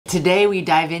Today we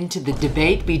dive into the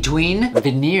debate between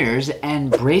veneers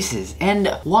and braces and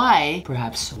why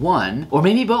perhaps one or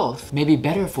maybe both may be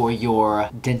better for your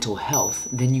dental health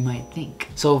than you might think.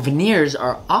 So veneers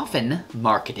are often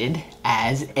marketed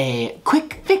as a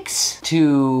quick fix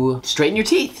to straighten your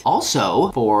teeth.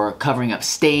 Also for covering up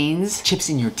stains, chips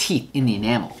in your teeth in the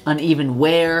enamel, uneven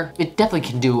wear. It definitely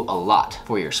can do a lot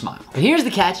for your smile. But here's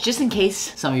the catch, just in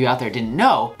case some of you out there didn't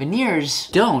know, veneers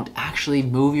don't actually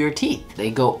move your teeth.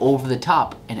 They go over the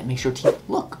top and it makes your teeth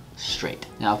look straight.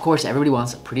 Now, of course, everybody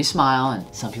wants a pretty smile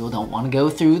and some people don't want to go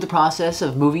through the process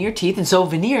of moving your teeth, and so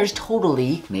veneers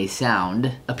totally may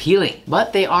sound appealing,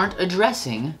 but they aren't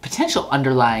addressing potential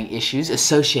underlying issues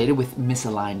associated with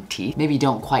misaligned teeth. Maybe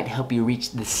don't quite help you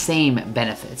reach the same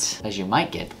benefits as you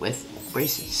might get with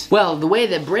braces. Well, the way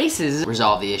that braces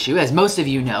resolve the issue, as most of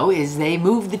you know, is they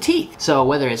move the teeth. So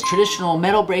whether it's traditional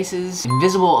metal braces,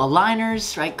 invisible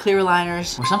aligners, right, clear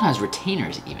aligners, or sometimes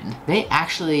retainers even, they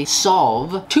actually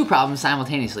solve two problems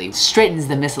simultaneously. Straightens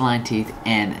the misaligned teeth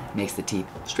and makes the teeth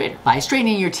straighter. By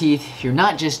straightening your teeth, you're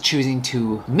not just choosing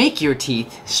to make your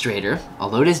teeth straighter,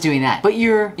 although it is doing that, but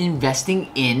you're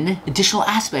investing in additional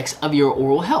aspects of your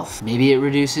oral health. Maybe it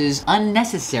reduces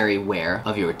unnecessary wear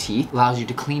of your teeth, allows you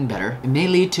to clean better. It may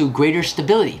lead to greater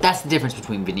stability. That's the difference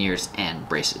between veneers and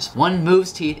braces. One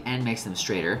moves teeth and makes them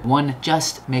straighter. One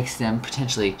just makes them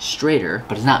potentially straighter,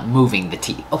 but is not moving the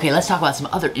teeth. Okay, let's talk about some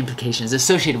other implications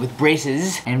associated with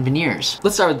braces and veneers.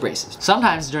 Let's start with braces.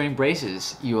 Sometimes during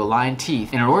braces, you align teeth,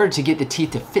 and in order to get the teeth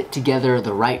to fit together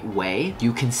the right way,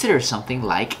 you consider something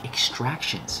like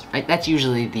extractions, right? That's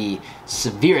usually the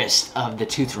severest of the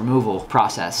tooth removal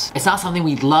process. It's not something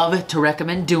we'd love to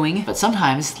recommend doing, but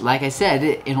sometimes, like I said,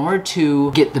 in order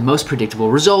to get the most predictable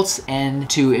results and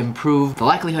to improve the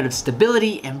likelihood of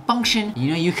stability and function,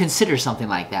 you consider something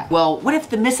like that. Well, what if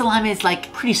the misalignment is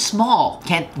like pretty small?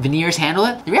 Can't veneers handle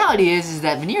it? The reality is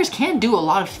that veneers can do a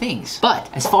lot of things, but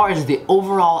as far as the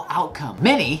overall outcome,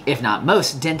 many, if not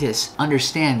most, dentists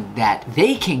understand that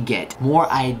they can get more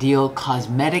ideal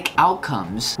cosmetic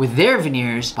outcomes with their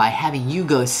veneers by having you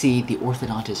go see the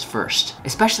orthodontist first,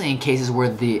 especially in cases where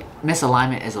the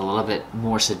misalignment is a little bit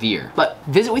more severe. But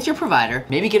visit with your provider,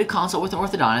 maybe get a consult with an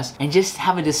orthodontist, and just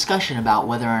have a discussion about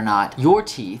whether or not your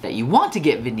teeth that you want to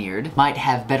get veneered might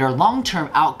have better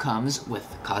long-term outcomes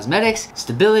with cosmetics,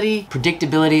 stability,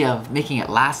 predictability of making it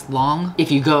last long if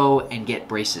you go and get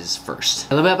braces first.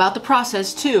 A little bit about the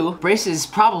process too. Braces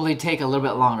probably take a little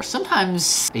bit longer,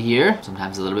 sometimes a year,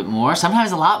 sometimes a little bit more,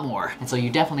 sometimes a lot more, and so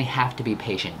you definitely have to be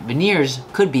patient. Veneers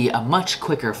could be a much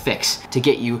quicker fix to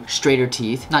get you straighter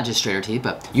teeth, not just straighter teeth,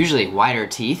 but usually wider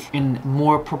teeth and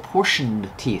more proportioned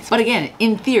teeth. But again,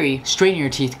 in theory, straightening your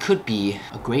teeth could be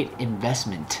a great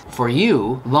investment for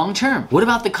you long term. What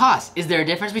about the cost? Is there a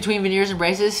difference between veneers and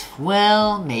braces?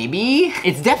 Well, maybe.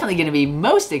 It's definitely gonna be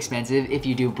most expensive if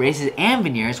you do braces and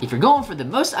veneers. If you're going for the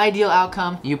most ideal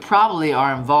outcome, you probably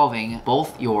are involving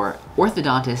both your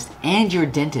orthodontist and your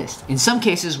dentist. In some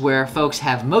cases where folks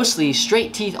have mostly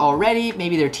straight teeth already,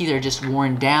 maybe their teeth are just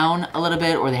worn down a little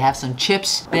bit or they have some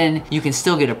chips, then you can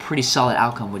still get a pretty solid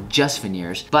outcome with just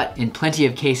veneers. But in plenty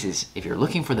of cases, if you're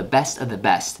looking for the best of the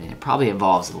best, then it probably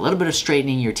involves a little bit of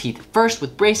straightening your teeth first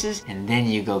with braces, and then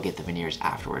you go get the veneers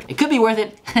afterward. It could be worth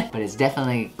it, but it's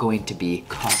definitely going to be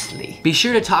costly. Be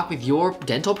sure to talk with your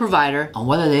dental provider on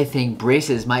whether they think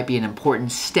braces might be an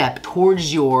important step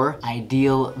towards your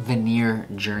ideal veneer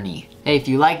journey. Hey, if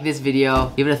you like this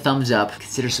video, give it a thumbs up.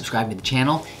 Consider subscribing to the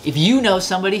channel. If you know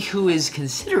somebody who is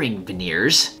considering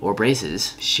veneers or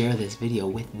braces, share this video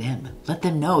with them. Let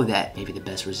them know that maybe the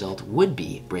best result would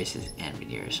be braces and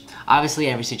veneers. Obviously,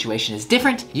 every situation is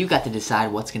different. You've got to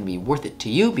decide what's gonna be worth it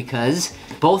to you because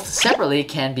both separately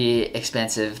can be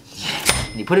expensive.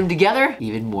 When you put them together,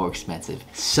 even more expensive.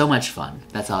 So much fun.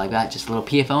 That's all I got. Just a little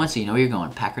PFO so you know where you're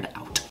going. Packard out.